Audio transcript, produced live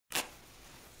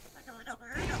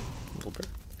little bird.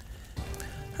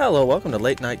 Hello, welcome to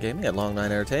Late Night Gaming at Long Night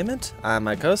Entertainment. I'm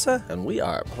Mycosa, and we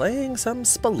are playing some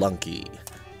Spelunky.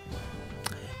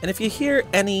 And if you hear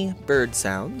any bird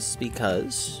sounds,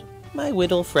 because my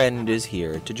little friend is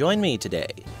here to join me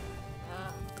today.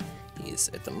 He's,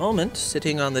 at the moment,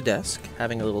 sitting on the desk,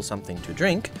 having a little something to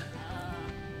drink.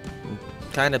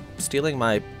 Kind of stealing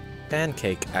my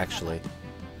pancake, actually.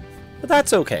 But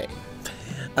that's okay.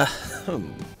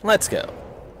 Let's go.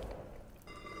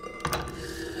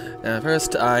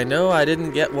 First, I know I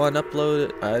didn't get one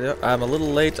uploaded. I'm a little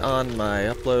late on my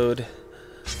upload.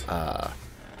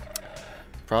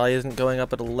 Probably isn't going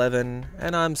up at 11,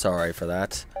 and I'm sorry for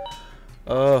that.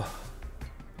 Oh,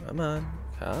 come on,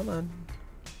 come on.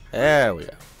 There we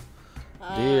go.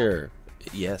 Dear,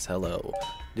 yes, hello.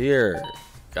 Dear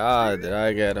God, did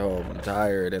I get home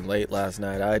tired and late last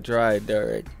night. I tried to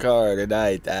record, and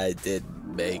I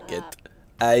didn't make it.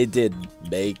 I didn't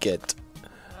make it.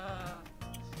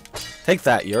 Take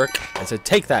that, Yerk. I said,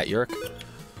 take that, Yerk.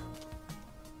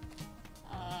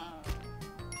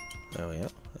 There we go.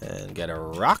 And get a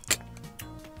rock.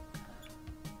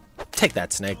 Take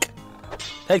that, snake.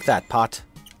 Take that, pot.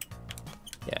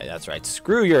 Yeah, that's right.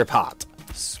 Screw your pot.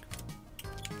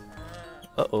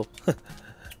 Uh-oh.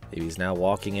 Maybe he's now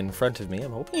walking in front of me.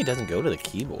 I'm hoping he doesn't go to the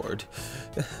keyboard.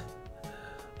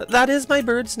 That is my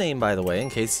bird's name, by the way, in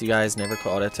case you guys never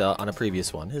caught it on a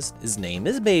previous one. His name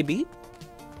is Baby.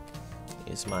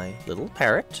 Is my little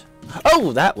parrot.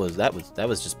 Oh, that was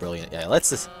just brilliant. Yeah, let's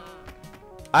just.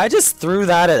 I just threw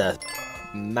that at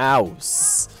a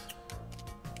mouse.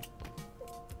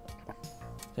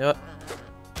 You know what?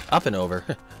 Up and over.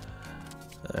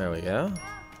 There we go.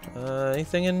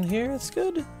 Anything in here? It's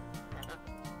good.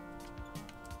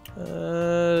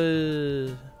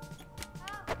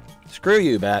 Screw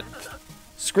you, bat.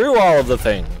 Screw all of the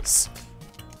things.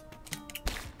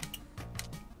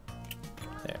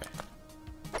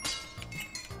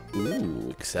 Ooh,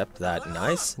 accept that.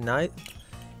 Nice.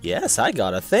 Yes, I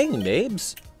got a thing,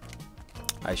 babes.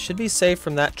 I should be safe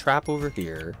from that trap over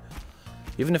here.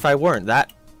 Even if I weren't,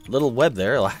 that little web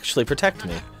there will actually protect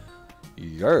me.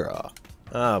 Yeah.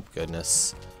 Oh,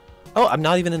 goodness. Oh, I'm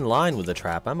not even in line with the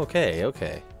trap. I'm okay,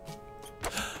 okay.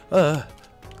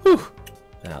 Whew.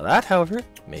 Now that, however,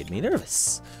 made me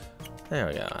nervous. There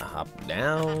we go. Hop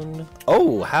down.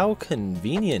 Oh, how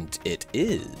convenient it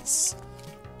is.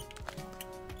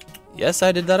 Yes,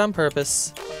 I did that on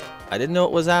purpose. I didn't know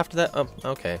it was after that. Oh,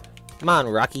 okay. Come on,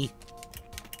 Rocky.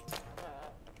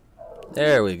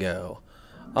 There we go.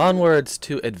 Onwards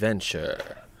to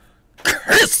adventure.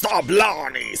 Kiss the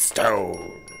Blarney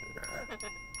Stone!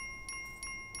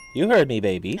 You heard me,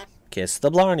 baby. Kiss the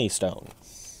Blarney Stone.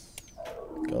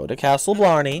 Go to Castle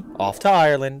Blarney, off to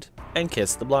Ireland, and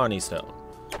kiss the Blarney Stone.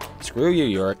 Screw you,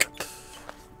 York.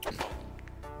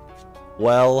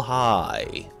 Well,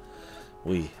 hi.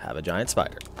 We have a giant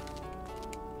spider.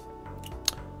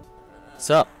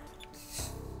 So,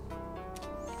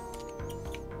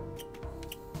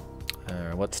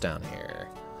 what's down here?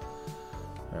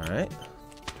 Alright.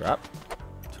 Drop.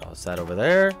 Toss that over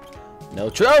there.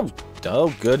 No trouble.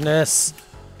 Oh, goodness.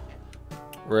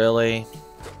 Really?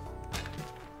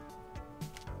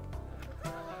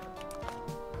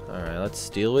 Alright, let's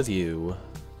deal with you.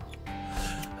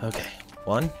 Okay.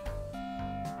 One.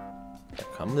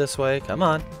 Come this way. Come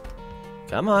on.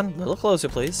 Come on. A little closer,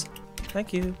 please.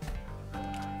 Thank you.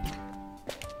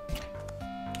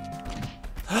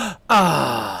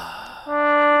 Ah!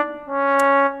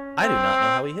 I do not know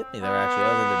how he hit me there, actually,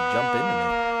 other than jump into me.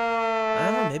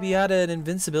 I don't know. Maybe he had an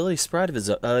invincibility sprite of his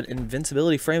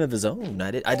invincibility frame of his own.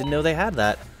 I didn't know they had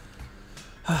that.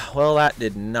 Well, that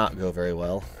did not go very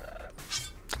well.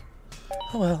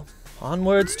 Oh well.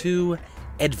 Onwards to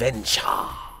adventure.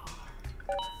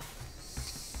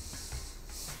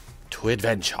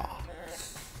 Adventure.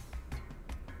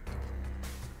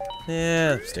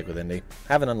 Yeah, stick with Indy.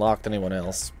 Haven't unlocked anyone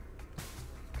else.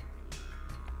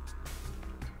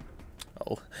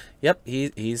 Oh, yep,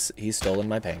 he's stolen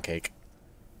my pancake.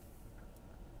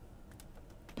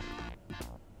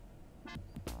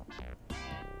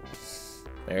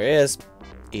 There he is,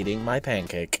 eating my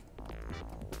pancake.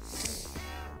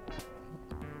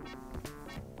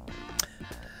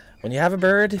 When you have a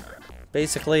bird,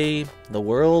 basically, the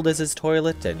world is his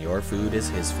toilet and your food is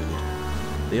his food.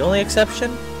 The only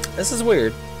exception, this is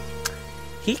weird,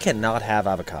 he cannot have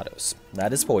avocados.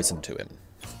 That is poison to him.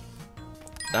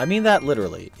 I mean that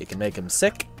literally. It can make him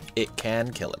sick, it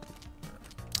can kill him.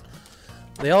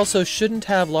 They also shouldn't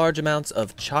have large amounts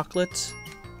of chocolate.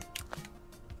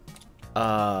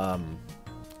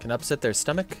 Can upset their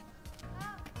stomach.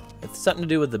 It's something to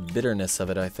do with the bitterness of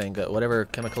it, I think. Whatever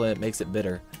chemical in it makes it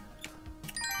bitter.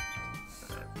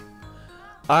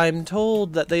 I'm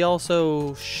told that they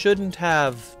also shouldn't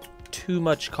have too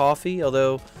much coffee,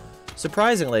 although,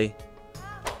 surprisingly,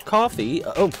 coffee...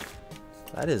 Oh,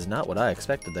 that is not what I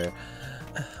expected there.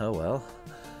 Oh, well.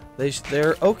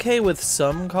 They're okay with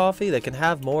some coffee. They can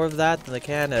have more of that than they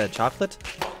can chocolate.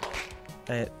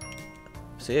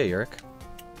 See ya, Yurk.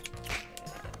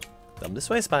 Come this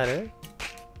way, Spider.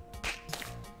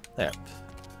 There.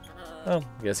 Oh,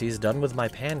 I guess he's done with my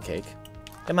pancake.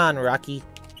 Come on, Rocky.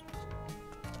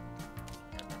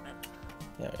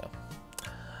 There we go.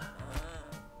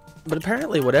 But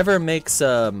apparently, whatever makes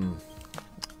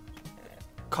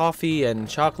coffee and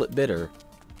chocolate bitter,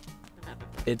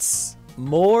 it's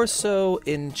more so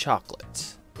in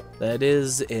chocolate than it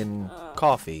is in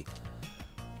coffee.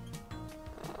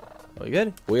 Are we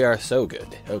good? We are so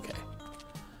good. Okay.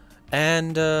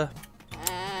 And,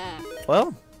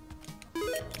 well,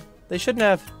 they shouldn't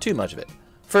have too much of it.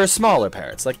 For smaller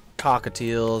parrots, like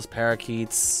cockatiels,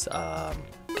 parakeets,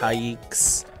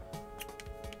 kayaks.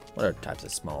 What are types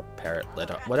of small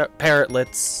what are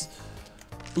parrotlets?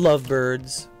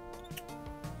 Lovebirds.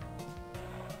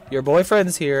 Your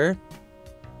boyfriend's here.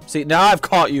 See, now I've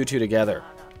caught you two together.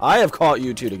 I have caught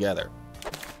you two together.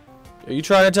 Are you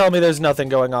trying to tell me there's nothing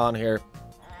going on here?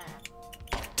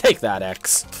 Take that,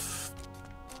 X.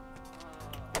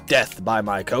 Death by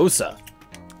Mycosa.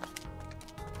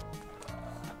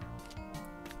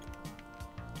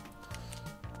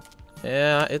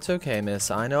 Yeah, it's okay, miss.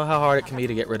 I know how hard it can be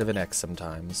to get rid of an X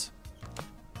sometimes.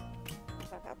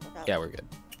 Yeah, we're good.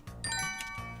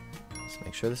 Let's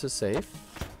make sure this is safe.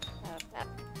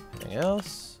 Anything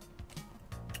else?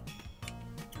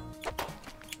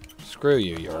 Screw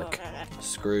you, York.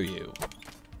 Screw you.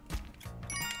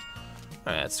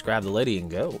 Alright, let's grab the lady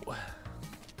and go.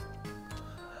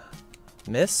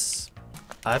 Miss,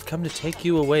 I've come to take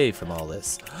you away from all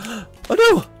this. Oh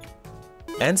no!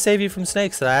 And save you from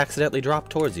snakes that I accidentally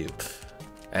dropped towards you.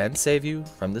 And save you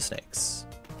from the snakes.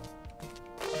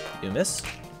 You miss?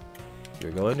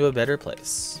 You're going to a better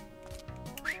place.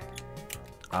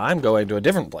 I'm going to a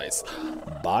different place.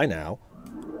 Bye now.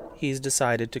 He's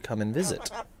decided to come and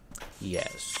visit.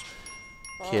 Yes.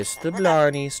 Kiss the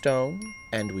Blarney Stone,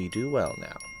 and we do well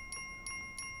now.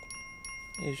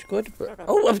 It's good.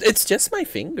 Oh, it's just my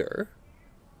finger.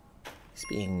 He's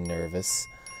being nervous.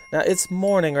 Now, it's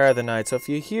morning rather than night, so if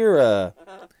you hear,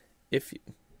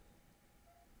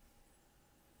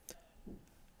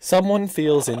 someone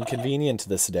feels inconvenient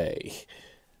this day.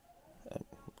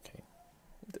 Okay.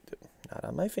 Not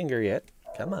on my finger yet.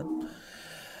 Come on.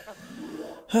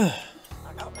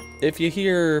 If you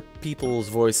hear people's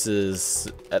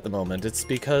voices at the moment, it's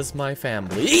because my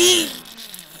family...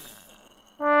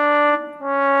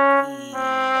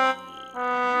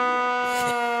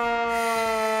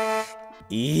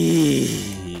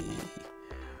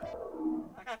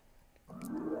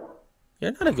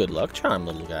 You're not a good luck charm,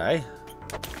 little guy.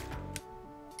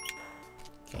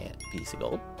 Can't. Piece of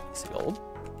gold. Piece of gold.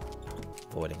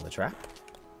 Avoiding the trap.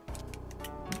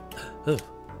 Oh,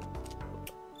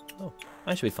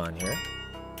 I should be fine here.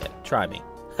 Yeah, try me.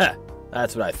 Ha!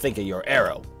 That's what I think of your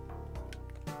arrow.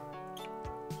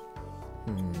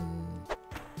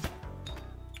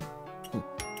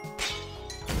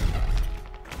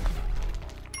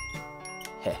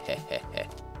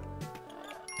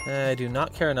 I do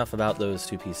not care enough about those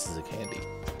two pieces of candy.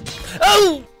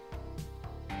 Oh!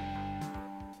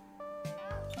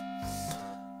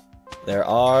 There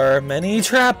are many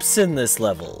traps in this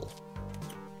level.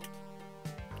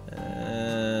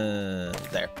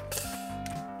 There.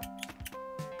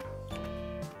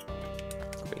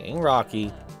 Bringing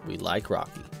Rocky. We like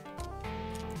Rocky.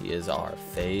 He is our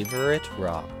favorite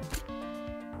rock.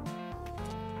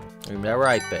 Am I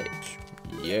right, Paige?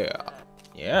 Yeah.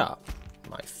 Yeah.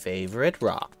 My favorite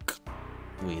rock.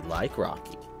 We like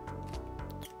Rocky.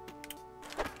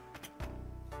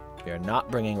 We are not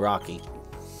bringing Rocky.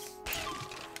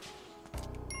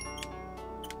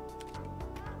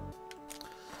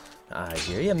 I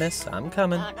hear you, miss. I'm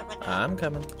coming. I'm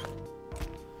coming.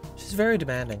 She's very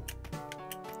demanding.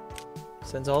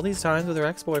 Spends all these times with her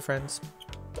ex-boyfriends.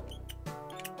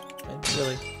 And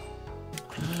really...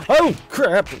 Oh!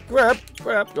 Crap! Crap!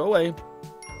 Crap! Go away.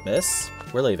 Miss,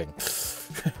 we're leaving.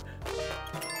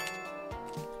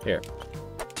 Here.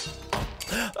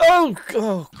 Oh!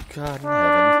 Oh, God in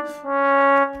heaven.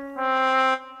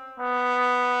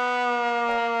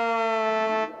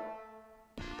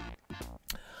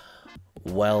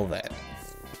 Well then.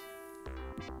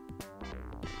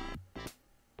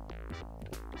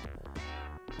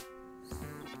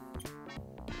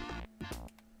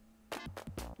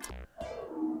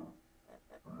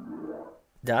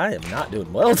 I am not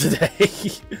doing well today.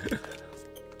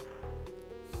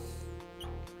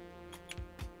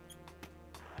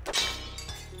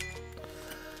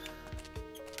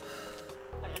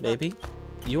 baby.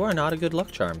 You are not a good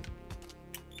luck charm.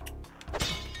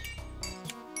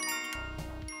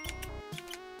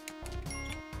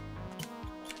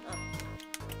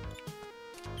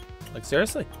 Like,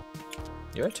 seriously.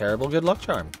 You're a terrible good luck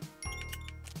charm.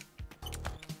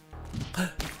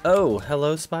 Oh,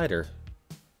 hello, spider.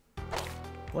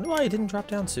 Wonder why he didn't drop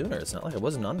down sooner. It's not like I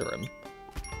wasn't under him.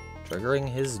 Triggering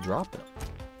his drop.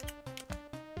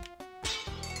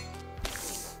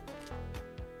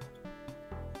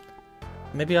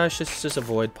 Maybe I should just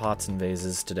avoid pots and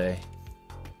vases today.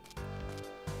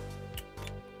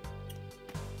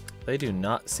 They do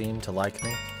not seem to like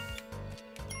me.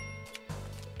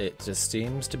 It just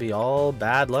seems to be all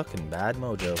bad luck and bad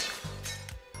mojo.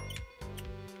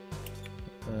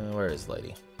 Where is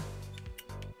lady?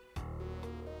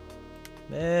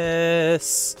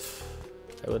 Miss!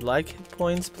 I would like hit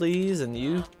points, please, and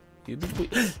you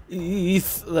eat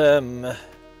them.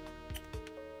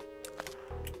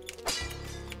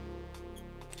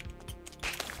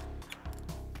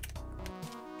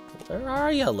 Where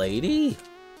are you, lady?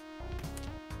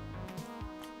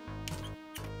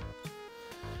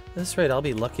 At this rate, I'll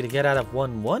be lucky to get out of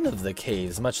one of the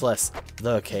caves, much less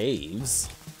the caves.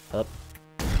 Up.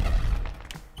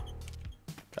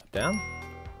 Drop down.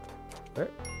 Where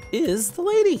is the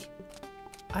lady?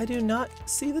 I do not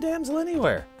see the damsel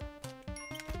anywhere.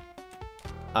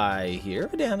 I hear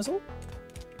a damsel.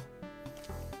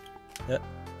 Yep,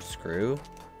 screw.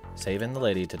 Saving the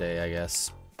lady today, I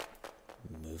guess.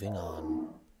 Moving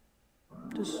on.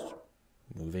 Just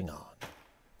moving on.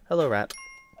 Hello, rat.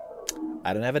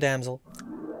 I don't have a damsel.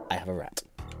 I have a rat.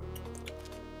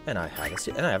 And I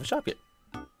have a shop yet.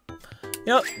 You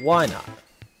know what? Why not?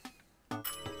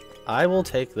 I will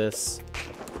take this.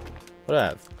 What do I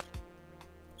have?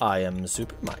 I am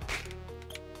Super Mike.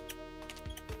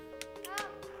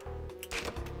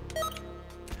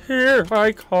 Here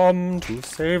I come to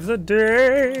save the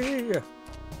day.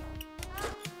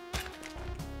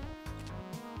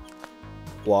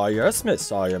 Why, yes,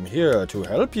 miss, I am here to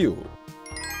help you.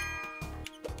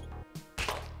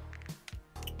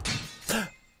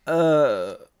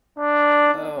 Oh.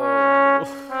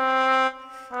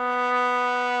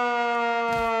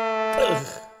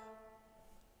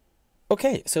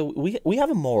 Okay, so we have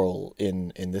a moral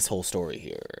in this whole story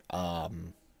here.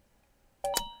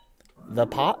 The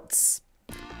pots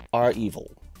are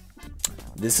evil.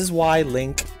 This is why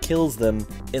Link kills them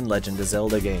in Legend of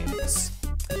Zelda games.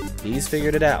 He's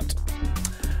figured it out.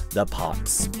 The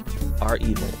pots are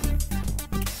evil.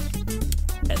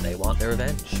 And they want their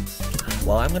revenge.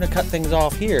 Well, I'm gonna cut things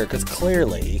off here, because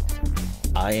clearly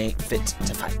I ain't fit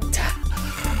to fight.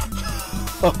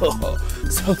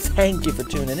 So thank you for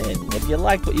tuning in. If you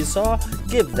liked what you saw,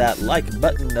 give that like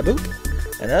button a boot.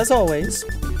 And as always,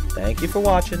 thank you for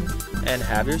watching, and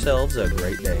have yourselves a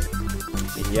great day.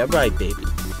 Yeah, right, baby.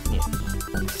 Yeah.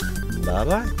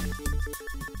 Bye-bye.